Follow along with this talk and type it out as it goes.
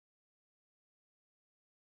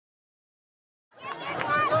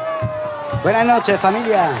Buenas noches,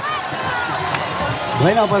 familia.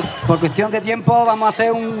 Bueno, pues por cuestión de tiempo vamos a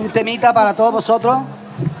hacer un temita para todos vosotros,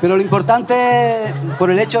 pero lo importante es por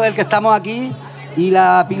el hecho del que estamos aquí y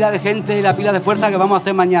la pila de gente y la pila de fuerza que vamos a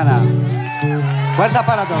hacer mañana. Fuerzas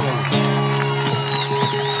para todos.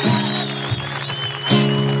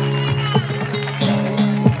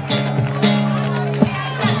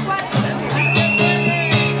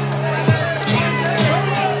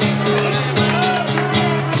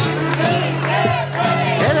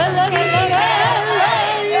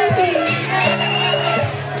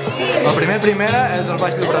 La primera és el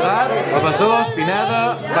Baix Llobregat, el Besòs,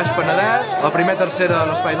 Pineda, Baix Penedès, la tercera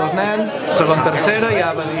l'Espai dels Nens, tercera hi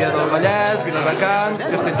ha Badia del Vallès, Viladecans,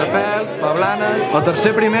 Castelldefels, Blanes,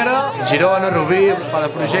 la primera, Girona, Rubí,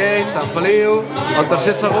 Palafrugell, Sant Feliu,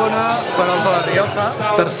 el segona, Farals de la Rioja,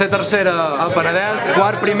 tercera, el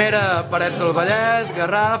Penedès, primera, Parets del Vallès,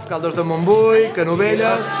 Garraf, Caldes de Montbui,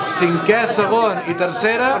 Canovelles, cinquè, segon i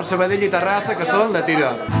tercera, Sabadell i Terrassa, que són la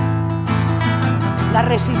tira. La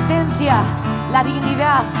resistencia, la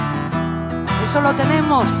dignidad, eso lo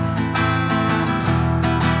tenemos.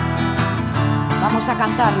 Vamos a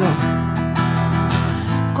cantarlo.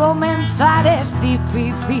 Comenzar es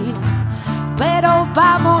difícil, pero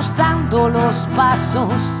vamos dando los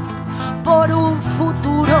pasos por un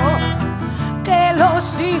futuro que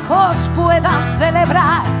los hijos puedan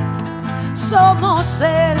celebrar. Somos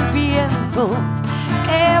el viento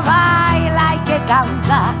que baila y que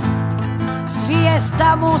canta. Si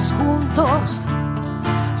estamos juntos,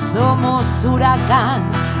 somos huracán.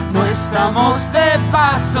 No estamos de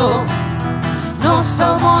paso, no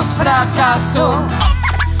somos fracaso.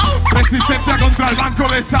 Resistencia contra el banco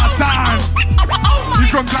de Satán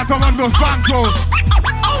y contra todos los bancos.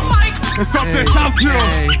 Stop desahucio.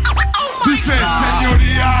 Dice,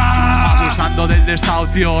 señoría. Abusando del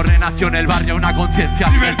desahucio, renació en el barrio una conciencia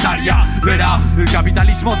libertaria. Verá, el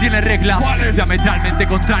capitalismo tiene reglas diametralmente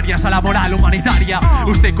contrarias a la moral humanitaria.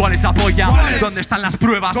 ¿Usted cuáles apoya? ¿Dónde están las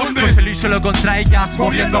pruebas? Pues el solo contra ellas,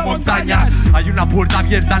 moviendo montañas. Hay una puerta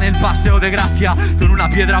abierta en el Paseo de Gracia, con una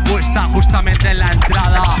piedra puesta justamente en la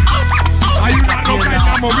entrada. Hay una roca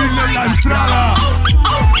inamovible en la entrada.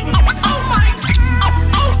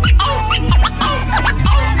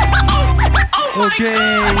 Ok.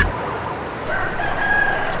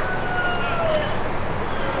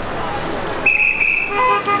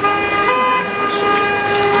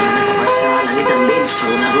 La nit amb ells per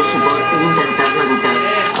donar-los suport i intentar-ne evitar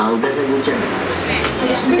el desallotjament.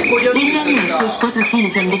 Ella i els seus 4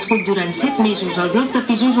 fills han viscut durant 7 mesos al bloc de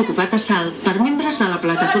pisos ocupat a Salt per membres de la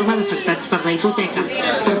plataforma d'afectats per la hipoteca.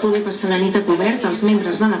 Per poder passar la nit a cobert, els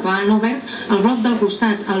membres de la PAH han obert el bloc del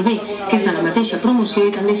costat, el B, que és de la mateixa promoció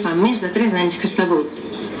i també fa més de 3 anys que està buit.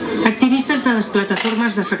 Activistes de les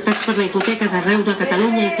plataformes d'afectats per la hipoteca d'arreu de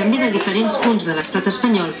Catalunya i també de diferents punts de l'estat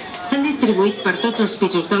espanyol s'han distribuït per tots els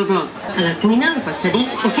pisos del bloc, a la cuina, al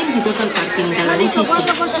passadís o fins i tot al pàrquing de l'edifici.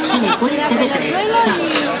 Xenia Puig, TV3, Salt.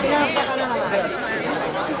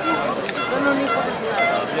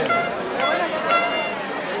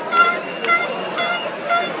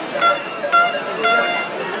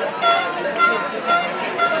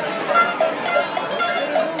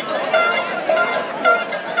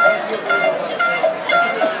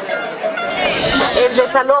 El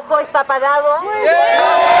desalojo está parado.